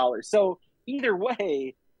 $300. So either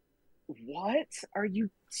way, what are you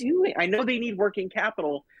doing? I know they need working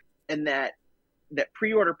capital, and that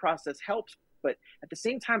pre-order process helps, but at the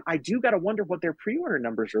same time, I do got to wonder what their pre-order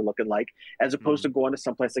numbers are looking like, as opposed to going to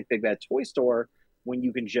someplace like Big Bad Toy Store when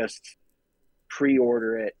you can just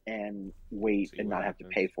pre-order it and wait and not have to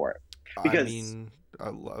pay for it. Because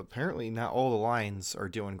apparently not all the lines are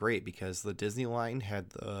doing great, because the Disney line had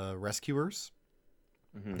the Rescuers.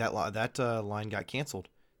 That line got canceled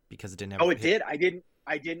because it didn't have. Oh, it did.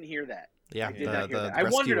 I didn't hear that. Yeah, the I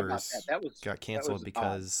wondered about Rescuers that. Got canceled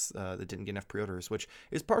because they didn't get enough pre-orders, which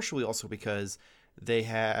is partially also because they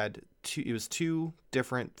had two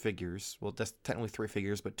different figures. Well, that's technically 3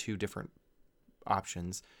 figures, but 2 different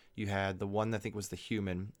options. You had the one that I think was the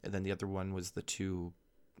human, and then the other one was the 2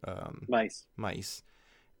 mice.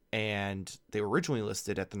 And they were originally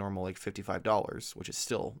listed at the normal $55, which is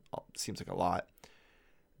still seems like a lot.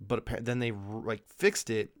 But then they fixed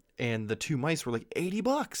it, and the 2 mice were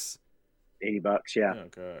 $80. $80, yeah.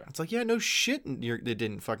 Okay. It's no shit. They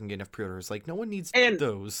didn't fucking get enough pre-orders. No one needs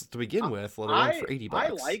those to begin with, let alone for $80. I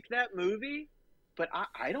like that movie, but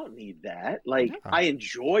I don't need that. I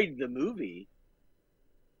enjoyed the movie.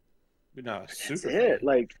 But no, super. That's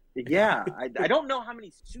it. Yeah, I don't know how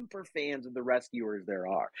many super fans of the Rescuers there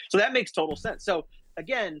are. So that makes total sense. So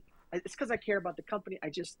again, it's because I care about the company. I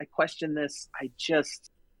question this.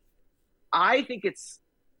 I think it's,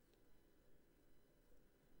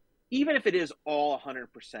 even if it is all 100%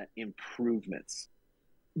 improvements,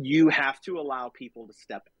 you have to allow people to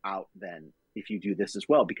step out then if you do this as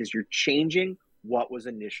well, because you're changing what was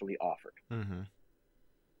initially offered.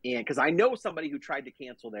 And because I know somebody who tried to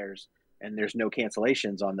cancel theirs, and there's no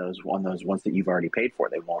cancellations on those ones that you've already paid for.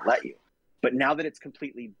 They won't let you. But now that it's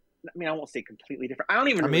completely, I mean, I won't say completely different. I don't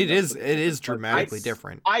even. I mean, it is dramatically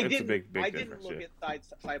different. I didn't look at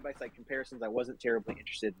side by side comparisons. I wasn't terribly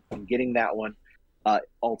interested in getting that one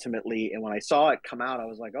ultimately. And when I saw it come out, I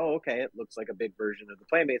was like, oh, okay, it looks like a big version of the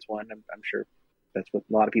Playmates one. I'm sure that's what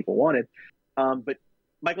a lot of people wanted. But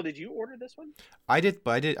Michael, did you order this one? I did,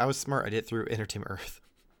 but I was smart. I did through Entertainment Earth.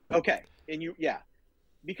 Okay, and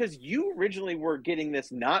because you originally were getting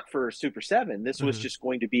this not for Super 7. This was just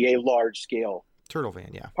going to be a large scale turtle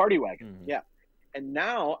van, party wagon, and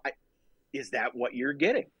now is that what you're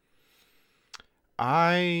getting?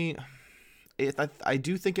 I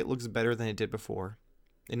do think it looks better than it did before,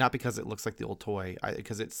 and not because it looks like the old toy,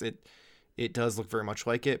 because it does look very much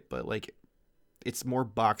like it, but like it's more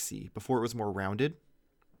boxy. Before it was more rounded,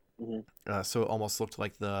 so it almost looked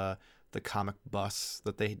like the comic bus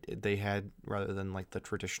that they had rather than like the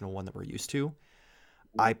traditional one that we're used to.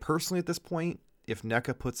 I personally, at this point, if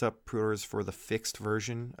NECA puts up pre-orders for the fixed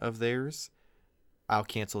version of theirs, I'll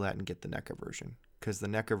cancel that and get the NECA version, because the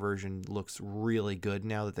NECA version looks really good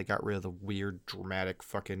now that they got rid of the weird dramatic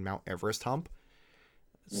fucking Mount Everest hump.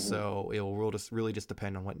 So it will really just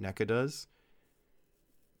depend on what NECA does.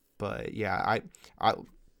 But yeah,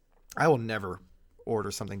 I will never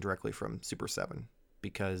order something directly from Super 7,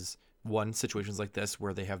 because one, situations like this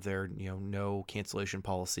where they have their no cancellation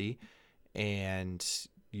policy, and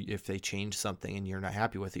if they change something and you're not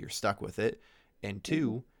happy with it, you're stuck with it. And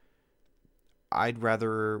two, I'd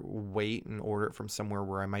rather wait and order it from somewhere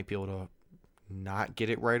where I might be able to not get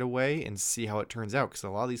it right away and see how it turns out, because a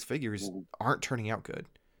lot of these figures aren't turning out good.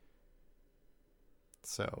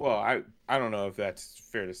 So, well, I don't know if that's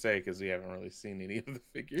fair to say, because we haven't really seen any of the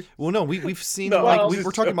figures. Well, no, we've seen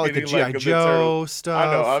we're talking about like the G.I. Joe stuff.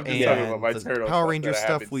 I know, I'm just talking about my turtle Power Ranger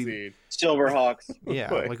stuff. Silverhawks.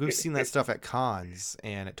 Yeah, like we've seen that stuff at cons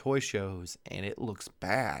and at toy shows, and it looks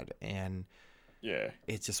bad. And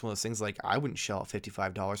it's just one of those things. Like, I wouldn't shell out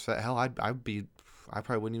 $55 for that. Hell, I probably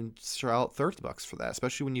wouldn't even shell out $30 for that.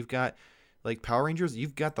 Especially when you've got like Power Rangers.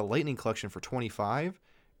 You've got the Lightning Collection for $25.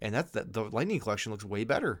 And the Lightning Collection looks way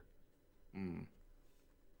better.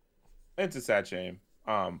 It's a sad shame.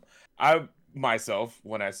 I myself,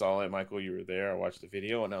 when I saw it, Michael, you were there, I watched the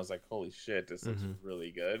video, and I was like, holy shit, this looks really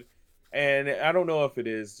good. And I don't know if it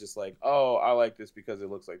is just like, oh, I like this because it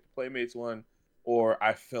looks like the Playmates one, or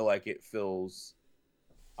I feel like it feels,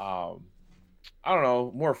 I don't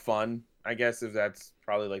know, more fun, I guess, if that's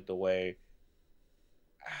probably like the way.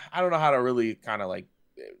 I don't know how to really kind of like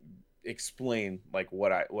explain like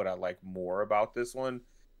what I like more about this one,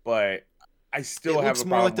 but I still have a problem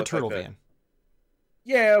more like the turtle van.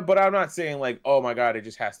 Yeah, but I'm not saying like, oh my god, it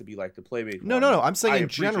just has to be like the Playmate. No. I'm saying in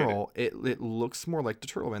general, it looks more like the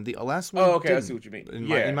turtle van. The last one. Oh, okay, I see what you mean.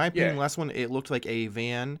 In my opinion, the last one, it looked like a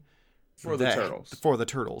van for the turtles. For the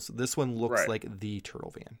turtles, this one looks like the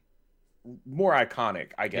turtle van. More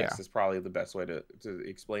iconic, I guess, is probably the best way to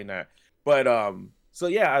explain that. But so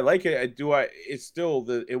yeah, I like it. It's still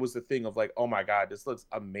it was the thing of like, oh my god, this looks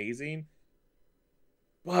amazing,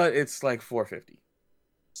 but it's like $450.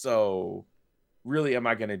 So really, am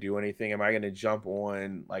I going to do anything? Am I going to jump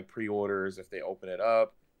on like pre-orders if they open it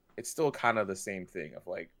up? It's still kind of the same thing of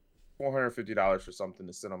like $450 for something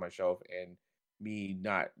to sit on my shelf and me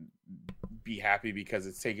not be happy because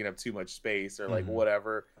it's taking up too much space or like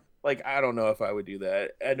whatever. Like, I don't know if I would do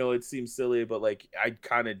that. I know it seems silly, but like, I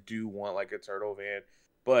kind of do want like a turtle van.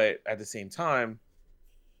 But at the same time,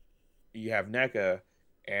 you have NECA,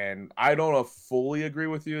 and I don't fully agree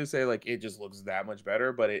with you and say like it just looks that much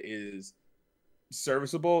better, but it is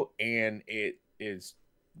serviceable and it is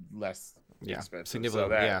less expensive.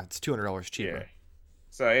 Significantly, it's $200 cheaper. Yeah.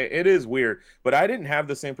 So it is weird, but I didn't have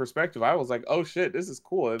the same perspective. I was like, oh shit, this is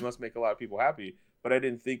cool. It must make a lot of people happy. But I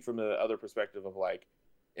didn't think from the other perspective of like,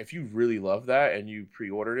 if you really love that and you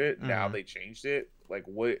pre-ordered it, now they changed it. Like,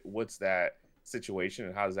 what's that situation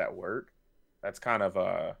and how does that work? That's kind of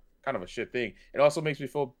a shit thing. It also makes me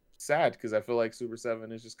feel sad because I feel like Super 7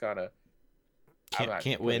 is just kind of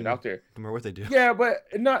can't win out there. No matter what they do. Yeah, but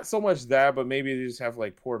not so much that, but maybe they just have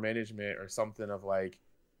like poor management or something of like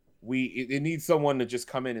it needs someone to just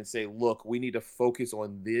come in and say, look, we need to focus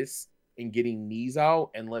on this and getting these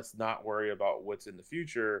out, and let's not worry about what's in the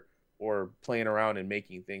future or playing around and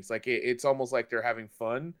making things. Like it's almost like they're having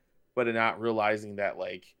fun, but not realizing that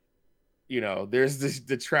like, you know, there's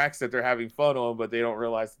the tracks that they're having fun on, but they don't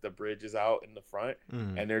realize that the bridge is out in the front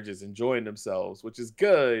and they're just enjoying themselves, which is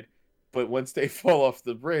good. But once they fall off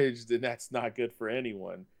the bridge, then that's not good for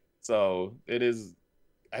anyone. So it is.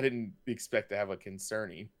 I didn't expect to have a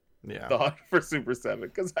concerning thought for Super 7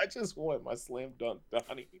 because I just want my Slam Dunk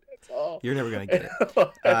Donnie. That's all. You're never gonna get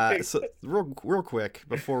it. So real quick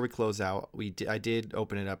before we close out, I did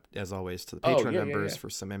open it up as always to the Patreon members for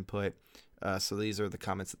some input. So these are the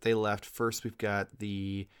comments that they left. First, we've got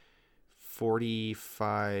the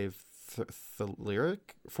 45th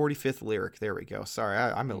lyric. There we go. Sorry,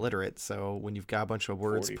 I'm illiterate, so when you've got a bunch of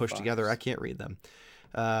words 45. Pushed together, I can't read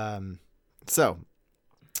them. So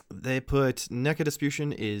they put NECA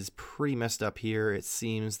Disputation is pretty messed up here. It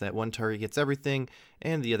seems that one target gets everything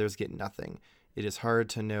and the others get nothing. It is hard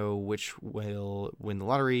to know which will win the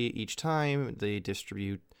lottery each time they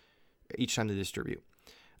distribute.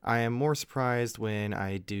 I am more surprised when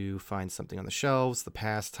I do find something on the shelves. The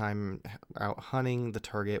past time out hunting, the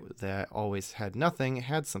target that always had nothing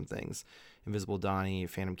had some things. Invisible Donnie,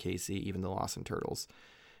 Phantom Casey, even the Lawson Turtles.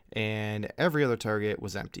 And every other target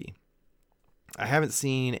was empty. I haven't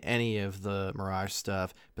seen any of the Mirage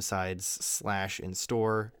stuff besides Slash in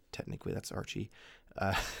store. Technically, that's Archie.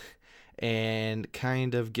 And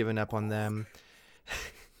kind of given up on them.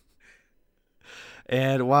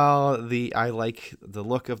 And while I like the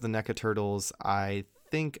look of the NECA Turtles, I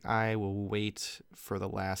think I will wait for the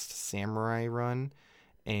last Samurai run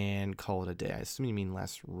and call it a day. I assume you mean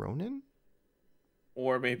last Ronin?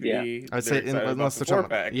 Or maybe I'd say unless the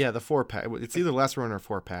 4-pack. Yeah, the 4-pack. It's either last Ronin or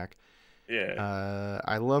 4-pack. Yeah.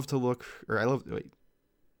 I love the look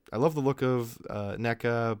of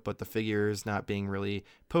NECA, but the figures not being really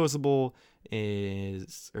posable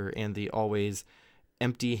and the always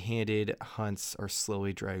empty-handed hunts are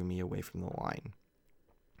slowly dragging me away from the line.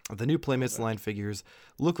 The new Playmates line figures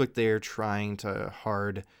look like they're trying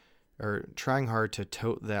hard to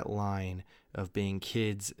tote that line of being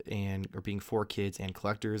being for kids and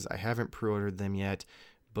collectors. I haven't pre-ordered them yet,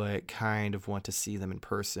 but kind of want to see them in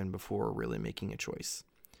person before really making a choice.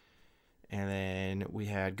 And then we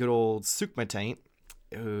had good old Sukma Taint,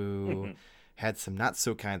 who had some not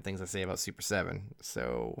so kind things to say about Super 7.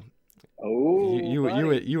 So you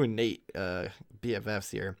and Nate,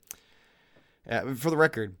 BFFs here. For the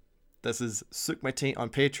record, this is Sukma Taint on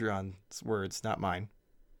Patreon's words, not mine.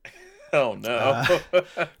 Oh no!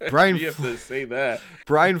 Brian, you have to say that.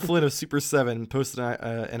 Brian Flynn of Super 7 posted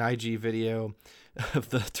an IG video of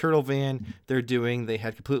the turtle van they're doing. They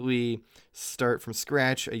had completely start from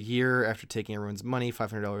scratch a year after taking everyone's money,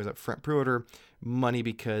 $500 up front pre-order money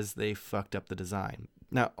because they fucked up the design.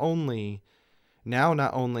 Not only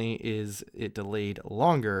is it delayed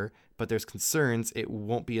longer, but there's concerns it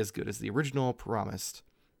won't be as good as the original promised.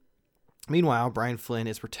 Meanwhile, Brian Flynn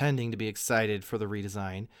is pretending to be excited for the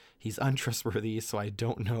redesign. He's untrustworthy, so I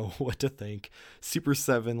don't know what to think. Super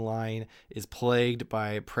 7 line is plagued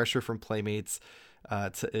by pressure from Playmates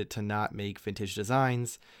to not make vintage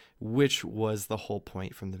designs, which was the whole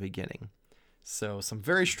point from the beginning. So some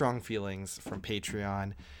very strong feelings from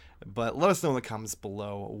Patreon, but let us know in the comments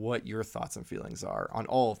below what your thoughts and feelings are on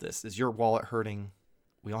all of this. Is your wallet hurting?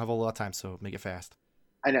 We don't have a lot of time, so make it fast.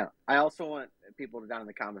 I know. I also want people down in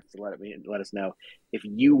the comments to let us know if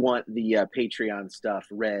you want the Patreon stuff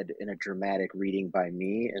read in a dramatic reading by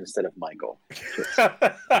me instead of Michael.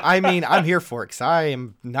 I mean, I'm here for it because I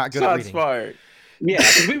am not good at reading. Fired. Yeah,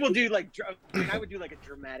 because we will do I would do like a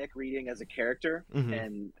dramatic reading as a character,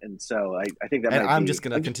 and so I think that. And I'm just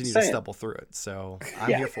gonna continue to stumble through it, so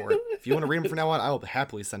I'm here for it. If you want to read them from now on, I will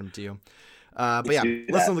happily send them to you. But yeah,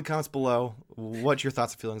 listen to the comments below what your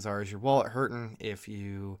thoughts and feelings are. Is your wallet hurting? If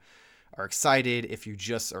you are excited, if you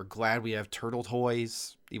just are glad we have turtle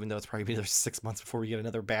toys, even though it's probably be another 6 months before we get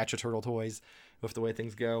another batch of turtle toys with the way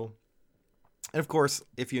things go. And of course,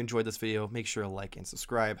 if you enjoyed this video, make sure to like and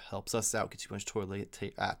subscribe. Helps us out, gets you much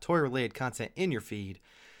toy-related content in your feed.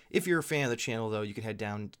 If you're a fan of the channel, though, you can head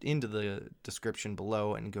down into the description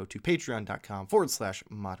below and go to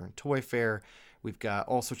patreon.com/Modern Toy Fair. We've got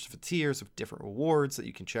all sorts of tiers of different rewards that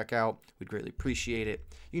you can check out. We'd greatly appreciate it.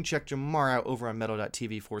 You can check Jamar out over on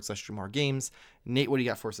metal.tv/Jamar Games. Nate, what do you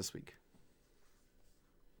got for us this week?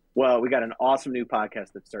 Well, we got an awesome new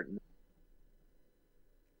podcast that's starting.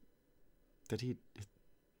 This is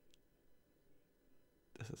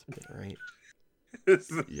a bit, right?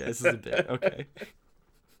 Yeah, this is a bit. Okay.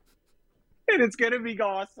 And it's going to be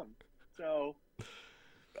awesome. So.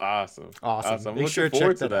 Awesome. Make sure to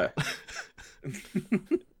check that out.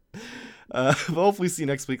 Hopefully see you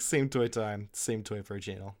next week. Same toy time, same Toy Fair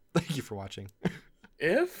channel. Thank you for watching.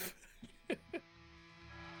 If